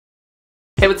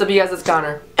Hey, what's up you guys, it's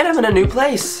Connor, and I'm in a new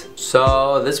place.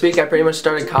 So this week I pretty much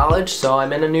started college, so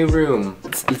I'm in a new room.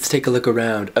 Let's take a look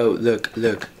around. Oh, look,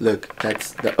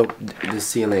 that's the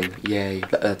ceiling, yay,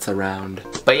 that's a round.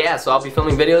 But yeah, so I'll be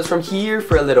filming videos from here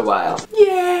for a little while.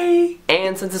 Yay!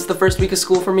 And since it's the first week of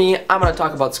school for me, I'm gonna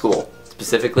talk about school.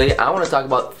 Specifically, I wanna talk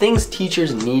about things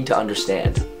teachers need to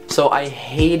understand. So I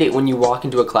hate it when you walk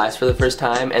into a class for the first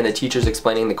time and the teacher's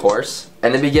explaining the course,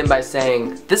 and they begin by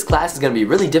saying, this class is going to be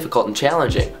really difficult and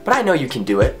challenging, but I know you can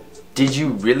do it. Did you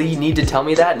really need to tell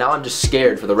me that? Now I'm just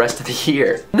scared for the rest of the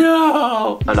year.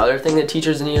 No! Another thing that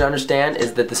teachers need to understand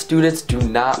is that the students do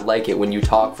not like it when you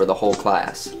talk for the whole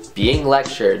class. Being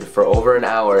lectured for over an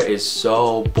hour is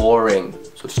so boring.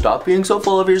 So stop being so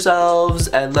full of yourselves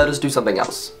and let us do something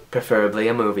else. Preferably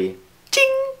a movie.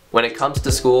 Ching! When it comes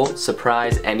to school,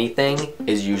 surprise anything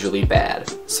is usually bad.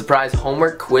 Surprise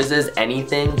homework, quizzes,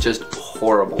 anything, just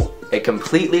horrible. It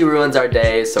completely ruins our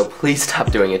day, so please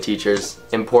stop doing it, teachers.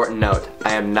 Important note,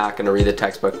 I am not gonna read the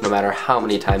textbook no matter how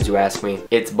many times you ask me.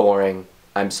 It's boring.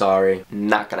 I'm sorry.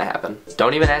 Not gonna happen.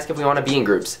 Don't even ask if we wanna be in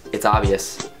groups. It's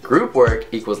obvious. Group work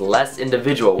equals less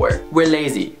individual work. We're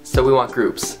lazy, so we want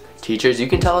groups. Teachers, you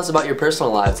can tell us about your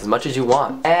personal lives as much as you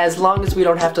want. As long as we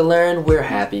don't have to learn, we're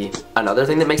happy. Another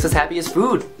thing that makes us happy is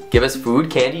food. Give us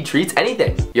food, candy, treats,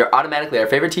 anything. You're automatically our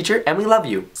favorite teacher and we love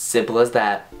you. Simple as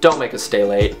that. Don't make us stay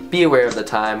late. Be aware of the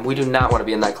time. We do not want to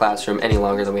be in that classroom any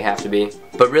longer than we have to be.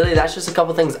 But really, that's just a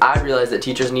couple things I realize that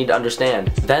teachers need to understand.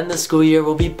 Then the school year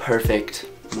will be perfect.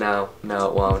 No,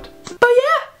 it won't. But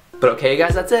yeah! But okay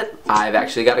guys, that's it. I've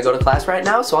actually got to go to class right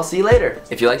now, so I'll see you later.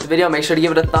 If you liked the video, make sure to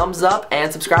give it a thumbs up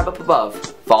and subscribe up above.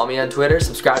 Follow me on Twitter,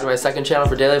 subscribe to my second channel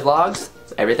for daily vlogs,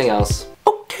 everything else.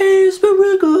 Okay, it's been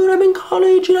really good. I'm in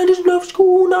college and I just love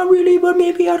school. Not really, but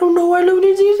maybe, I don't know. I love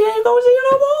these. Go see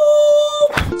you.